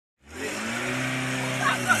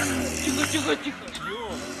тихо, тихо.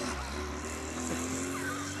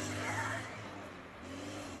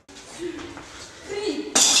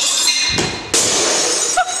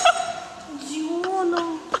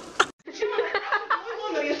 Диона.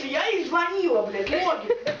 Если я ей звонила, блядь, ноги.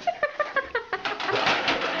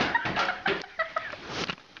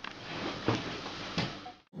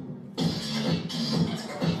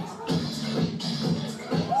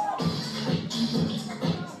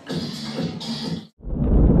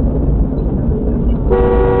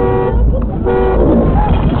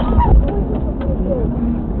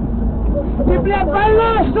 Ты, блядь,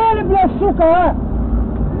 больная, что ли, блядь, сука, а?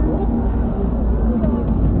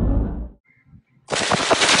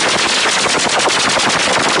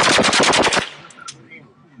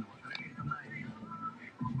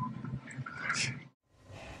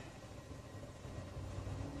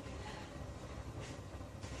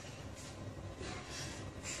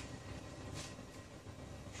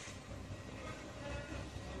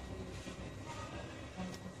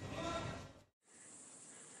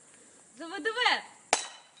 За ВДВ!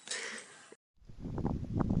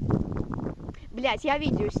 Блять, я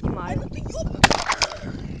видео снимаю. Ну ты ёбаный.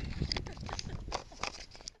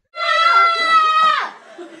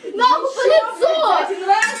 Ногу по лицу!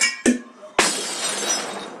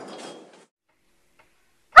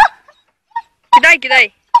 Кидай,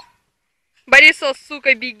 кидай! Борисов,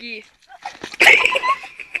 сука, беги!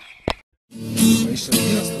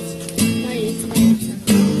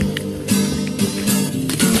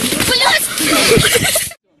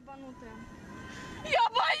 Я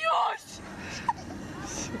боюсь!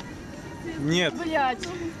 Нет. Блять!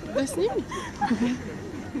 Да снимите?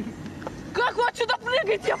 Как вы отсюда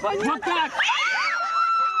прыгаете, я понял? Вот так!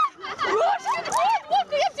 Рожки, ой,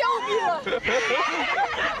 я тебя убила!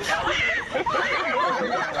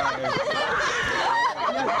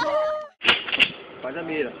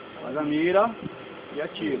 Faz a mira e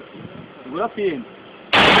atira. Segura firme.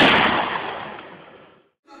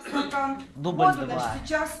 Стакан. Дубль Вот, два. значит,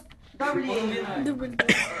 сейчас давление. Дубль.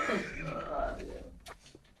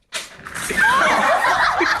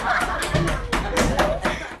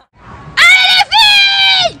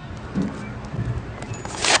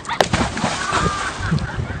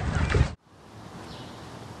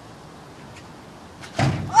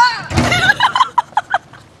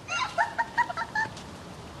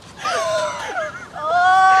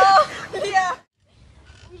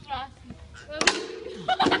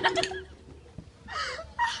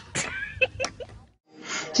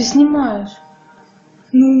 Ты снимаешь?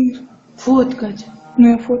 Ну, фоткать.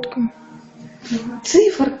 Ну, я фоткаю.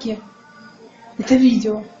 Циферки. Это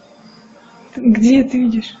видео. Где ты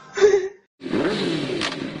видишь?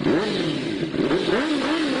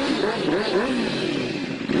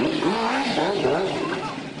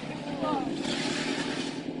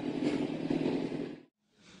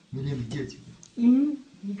 Блин, где тебе? Не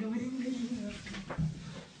говори, не говори.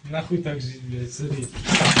 Нахуй так жить, блядь, смотри.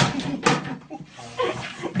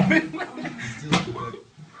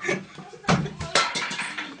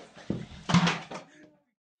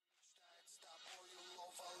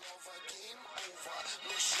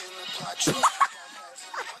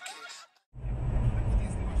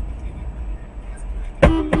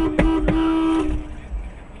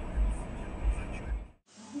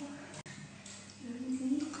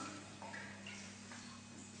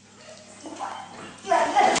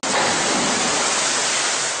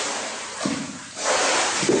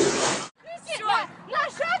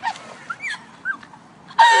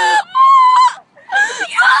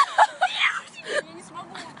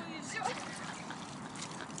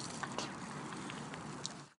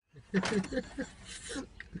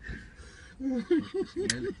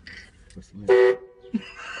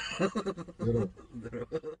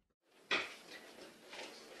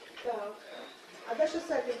 Так. А дальше с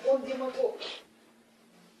этим, он демагог.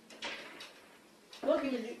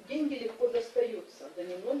 Многим деньги легко достаются, да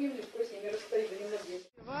немногим легко с ними расстаются.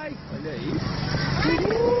 Vai. Olha aí.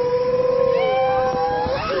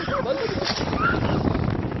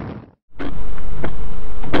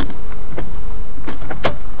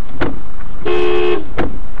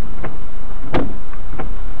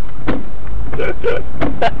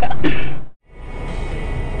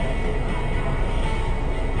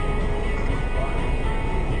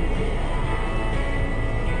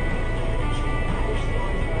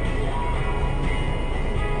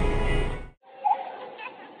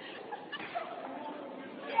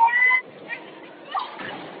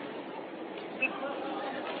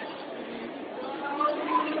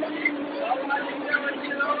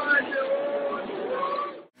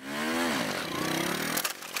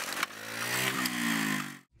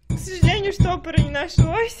 К сожалению, штопора не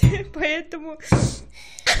нашлось, поэтому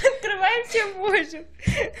открываем, чем можем.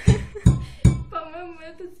 По-моему,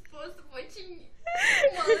 этот способ очень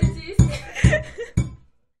малодейственный.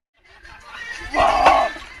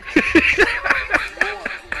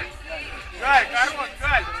 Галь, Кармон,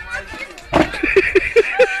 Галь!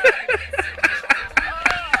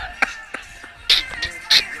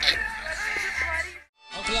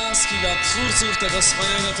 Oklaski dla twórców tego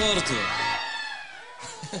wspaniałego tortu.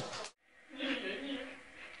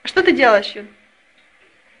 Что ты делаешь, Юн?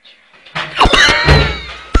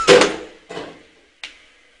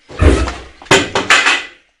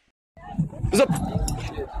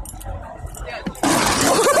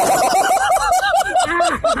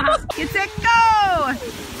 It's a go!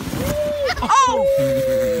 Oh!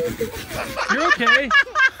 You're okay.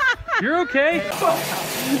 You're okay.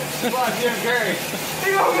 Come on, Jim Carrey.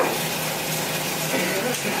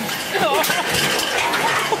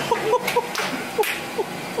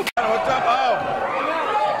 What's up? Oh.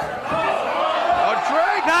 Oh,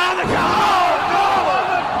 Drake! Down the goal!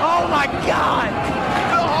 Oh my God!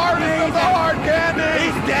 The hardest of the hard candy!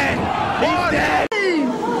 He's dead! He's dead!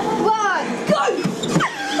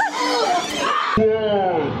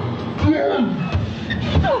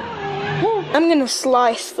 I'm gonna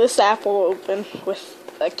slice this apple open with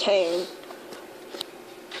a cane.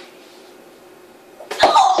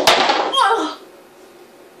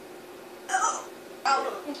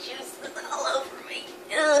 Juice all over me.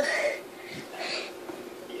 Ugh.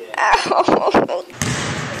 Ow.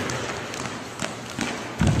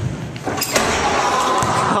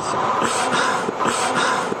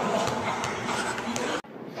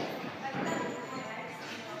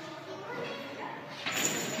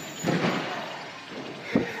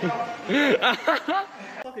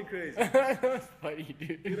 Fucking crazy. That's funny,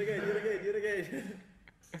 dude. Do it again, do it again, do it again.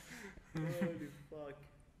 Holy fuck.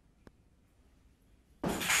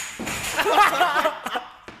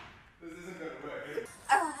 This isn't gonna work.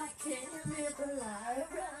 I can't live a life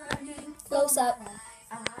running. Close up.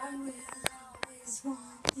 I will always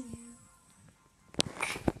want you.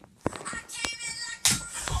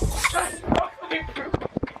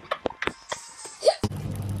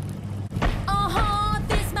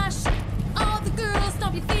 This my shit. All the girls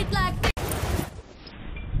stomp your feet like this.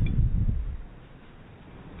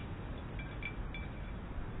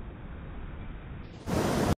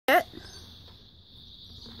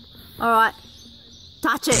 All right,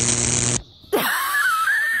 touch it.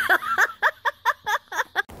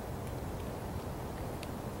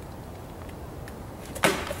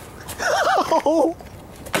 Oh!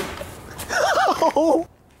 Oh!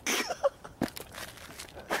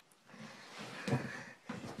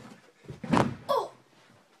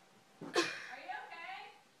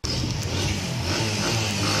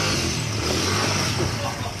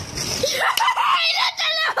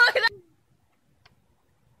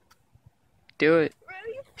 Do it.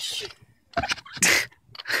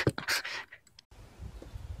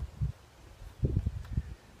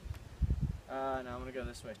 No, I'm gonna go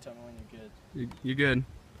this way. Tell me when you're good. You're good.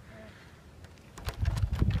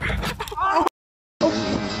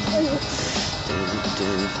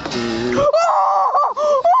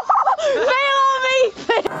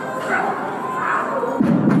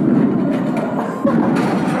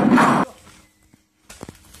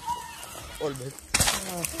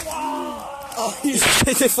 Oh, il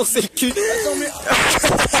s'est défoncé le cul.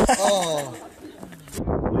 Oh.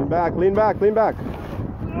 Lean back, lean back, lean back.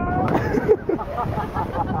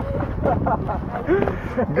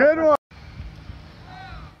 Good one.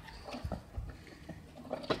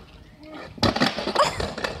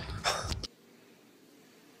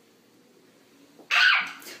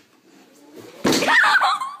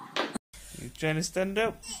 You trying to stand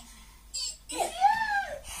up?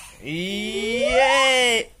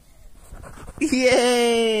 Yay!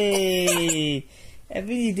 Yay!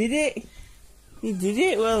 Evan, you did it! You did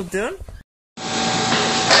it, well done!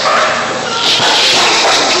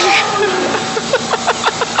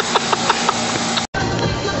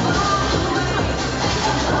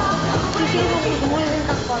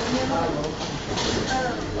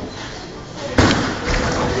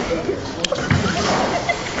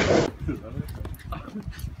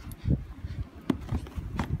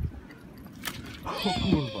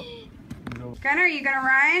 Gunnar, you gonna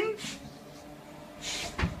run?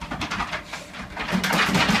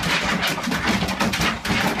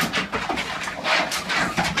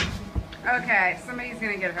 Okay, somebody's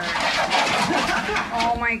gonna get hurt.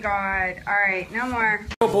 Oh my god. Alright, no more.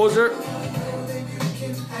 Poser. On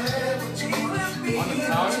the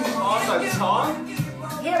tongue? On the tongue?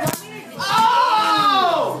 Yeah,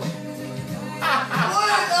 Oh!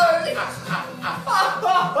 What the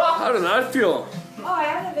How did that feel? Oh, I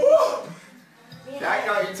have a video. That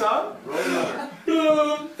got your tongue?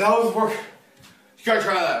 That was work. You gotta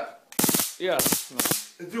try that. Yeah.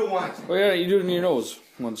 Let's do it once. Oh yeah, you do it in your nose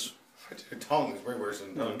once. Your tongue is way worse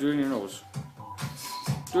than No, do it in your nose.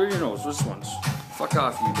 Do it in your nose, just once. Fuck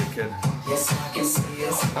off, you big kid.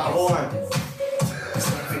 Hold on.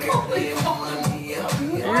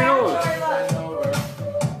 In your nose.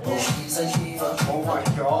 Oh my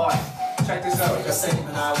god. Check this out. Look at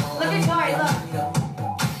Tori, look.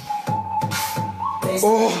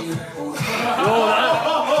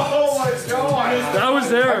 Oh my god. That was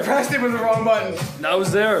there. I pressed it with the wrong button. That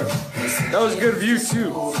was there. That was a good view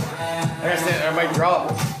too. I understand, I might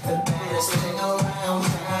drop.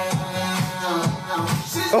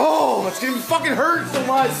 Oh, it's gonna fucking hurt so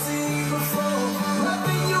much.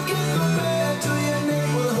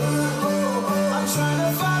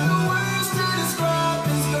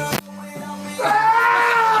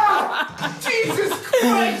 Ah! Jesus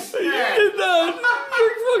Christ! You did that.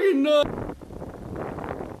 You're fucking nuts.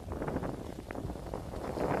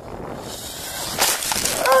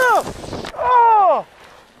 Oh! Oh!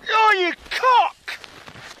 Oh, you cock!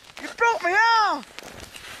 You broke my arm!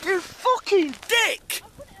 You fucking dick!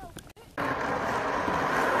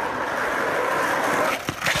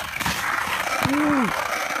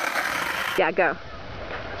 Yeah, go.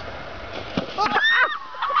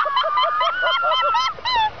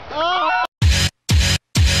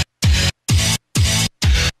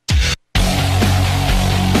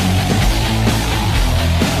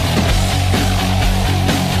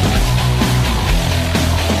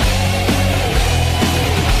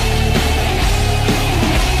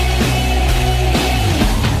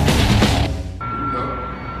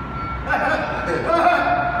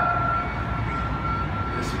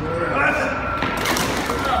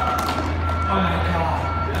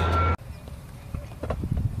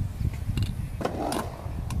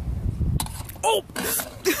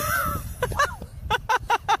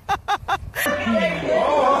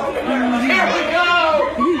 Here we go!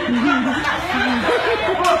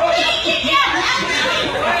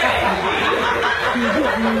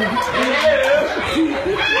 Yeah!